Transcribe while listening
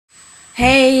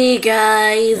Hey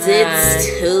guys,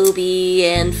 it's Toby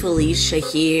and Felicia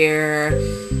here.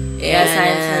 Yes,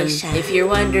 I'm Felicia. If you're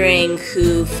wondering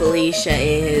who Felicia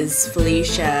is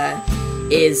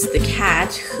the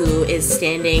cat who is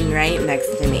standing right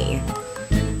next to me.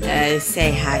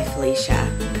 Say hi,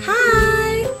 Felicia.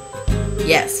 Hi!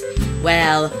 Yes,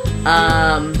 well,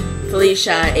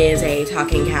 Felicia is a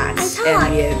talking cat,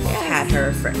 and we have had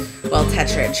her for, well,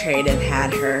 Tetra and Train have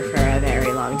had her for a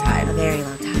very long time.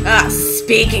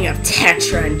 Speaking of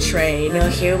Tetra and Train, oh,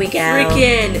 here we go.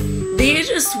 Freaking, they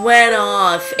just went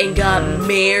off and got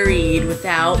married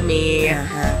without me,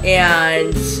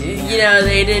 and, you know,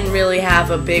 they didn't really have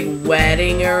a big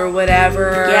wedding or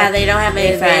whatever. Yeah, they don't have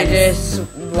any friends. They just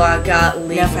got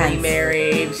legally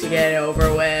married to get it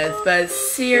over with, but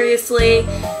seriously,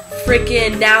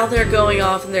 freaking, now they're going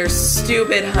off on their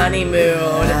stupid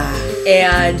honeymoon,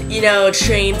 and, you know,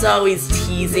 Train's always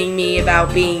teasing me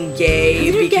about being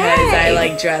gay because I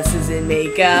like dresses and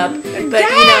makeup, but,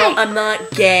 you know, I'm not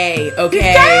gay,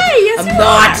 okay? You're gay. Yes, I'm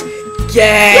not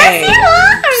gay!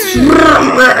 Yes, you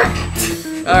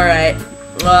are! Alright,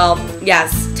 well,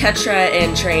 yes, Tetra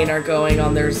and Train are going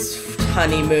on their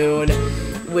honeymoon,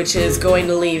 which is going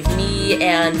to leave me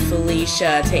and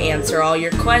Felicia to answer all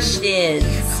your questions.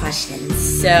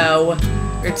 So,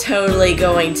 we're totally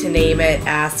going to name it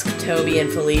Ask Toby and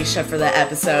Felicia for the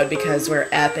episode because we're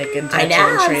epic and Tetra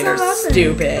and Train are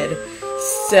stupid.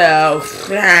 So,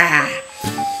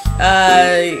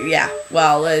 yeah,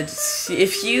 well,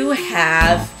 if you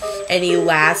have any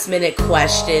last minute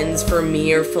questions for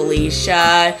me or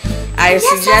Felicia, I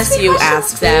suggest you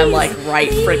ask them like right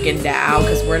freaking now,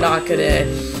 because we're not gonna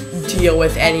deal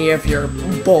with any of your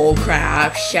bull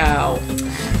crap. So,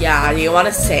 yeah, do you want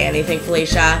to say anything,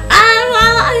 Felicia?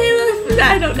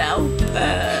 I don't know.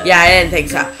 Yeah, I didn't think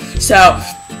so. So,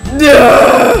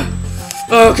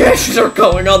 okay, they're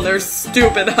going on their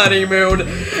stupid honeymoon.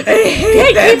 Hey,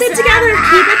 keep it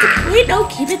together. Wait, no,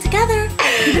 keep it together.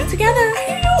 Keep it together.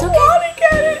 I don't want to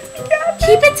get it together.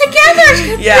 Keep it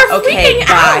together. Yeah, You're okay, freaking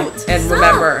bye. out. And Stop.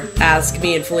 remember, ask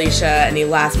me and Felicia any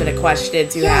last minute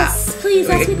questions you have. Yes, please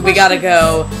ask me questions. We gotta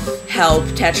go help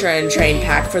Tetra and Train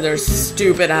pack for their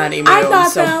stupid honeymoon. I'm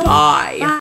not, so though. bye.